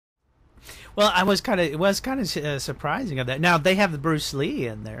Well, it was kind of surprising of that. Now they have the Bruce Lee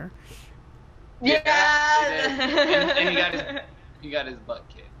in there. Yeah. And he got his butt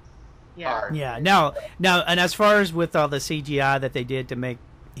kicked. Yeah. Hard. Yeah. Now, and as far as with all the CGI that they did to make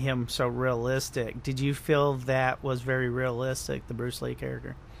him so realistic, did you feel that was very realistic, the Bruce Lee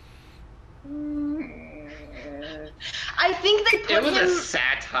character? I think they put It was him... a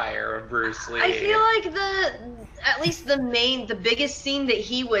satire of Bruce Lee. I feel like at least the biggest scene that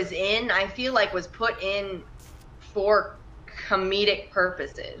he was in, I feel like was put in for comedic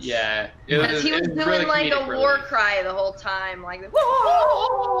purposes. Yeah. Because he was doing really like a war cry the whole time, like it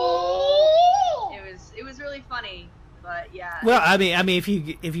was really funny. But yeah. Well, I mean, if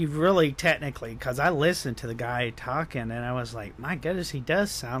you really technically, because I listened to the guy talking, and I was like, my goodness, he does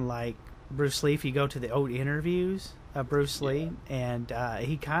sound like Bruce Lee. If you go to the old interviews of Bruce Lee, and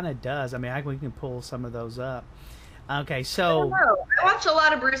he kind of does. I mean, we can pull some of those up. Okay, so I watched a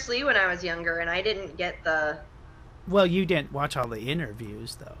lot of Bruce Lee when I was younger, and I didn't get the. Well, you didn't watch all the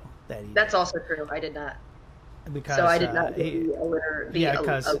interviews though. That's also true. I did not. Because so I did not get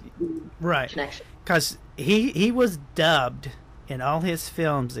right, connection. Because he was dubbed in all his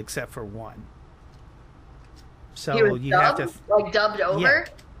films except for one. So he was you dubbed? have to like dubbed over. Yeah.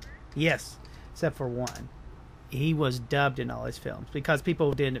 Yes, except for one. He was dubbed in all his films because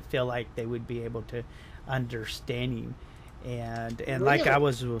people didn't feel like they would be able to understand him, and really? like I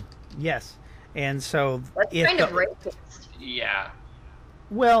was, yes, and so that's kind of racist. Yeah.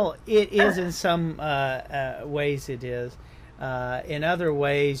 Well, it is in some ways. It is. In other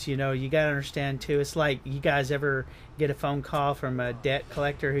ways, you know, you got to understand too. It's like, you guys ever get a phone call from a debt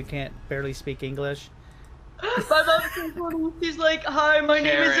collector who can't barely speak English? He's like, "Hi, my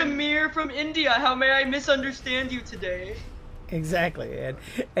name is Karen. Amir from India. How may I misunderstand you today?" Exactly,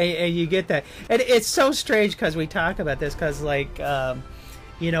 and you get that, and it's so strange because we talk about this because, like,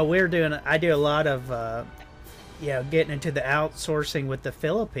 you know, I do a lot of, getting into the outsourcing with the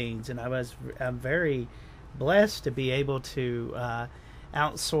Philippines, and I'm very blessed to be able to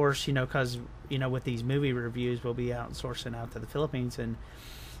outsource, you know, because, you know, with these movie reviews, we'll be outsourcing out to the Philippines, and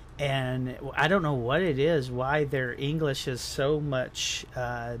I don't know what it is, why their English is so much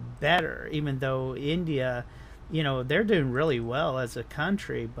better, even though India, you know, they're doing really well as a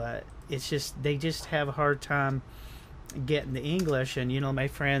country, but it's just, they just have a hard time getting the English. And, you know, my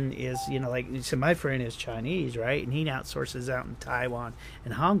friend is, you know, like, so my friend is Chinese, right? And he outsources out in Taiwan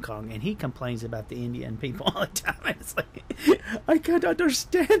and Hong Kong, and he complains about the Indian people all the time. And it's like, I can't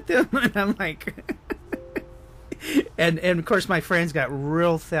understand them. And I'm like... and of course my friend's got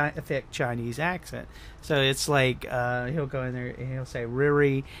real thick Chinese accent, so it's like he'll go in there and he'll say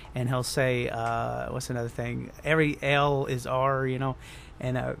Riri, and he'll say what's another thing, every L is R, you know,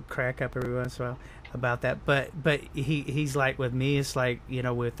 and crack up every once in a while about that. But he's like, with me, it's like, you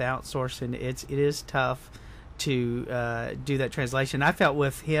know, with outsourcing, it is tough to do that translation. I felt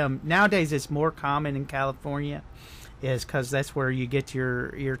with him nowadays it's more common in California, is because that's where you get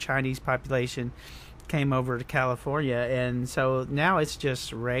your Chinese population came over to California, and so now it's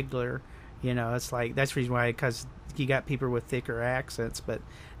just regular, you know. It's like, that's the reason why, because you got people with thicker accents, but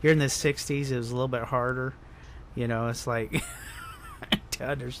you're in the 60s, it was a little bit harder, you know. It's like to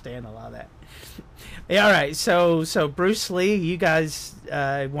understand a lot of that. Yeah, all right, so Bruce Lee, you guys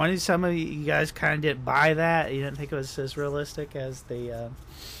some of you guys kind of didn't buy that. You didn't think it was as realistic as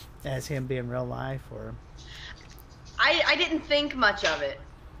as him being real life, or I didn't think much of it.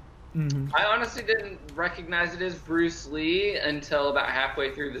 Mm-hmm. I honestly didn't recognize it as Bruce Lee until about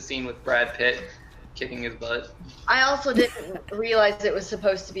halfway through the scene with Brad Pitt kicking his butt. I also didn't realize it was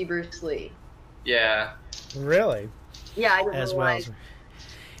supposed to be Bruce Lee. Yeah. Really? Yeah, I didn't As realize.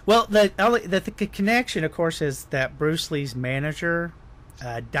 Well, the connection, of course, is that Bruce Lee's manager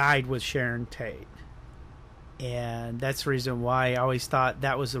died with Sharon Tate. And that's the reason why I always thought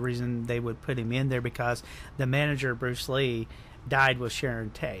that was the reason they would put him in there, because the manager, Bruce Lee, died with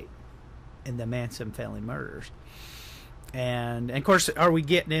Sharon Tate in the Manson family murders. And of course, are we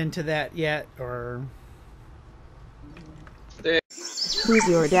getting into that yet, or Who's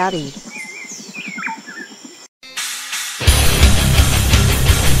your daddy?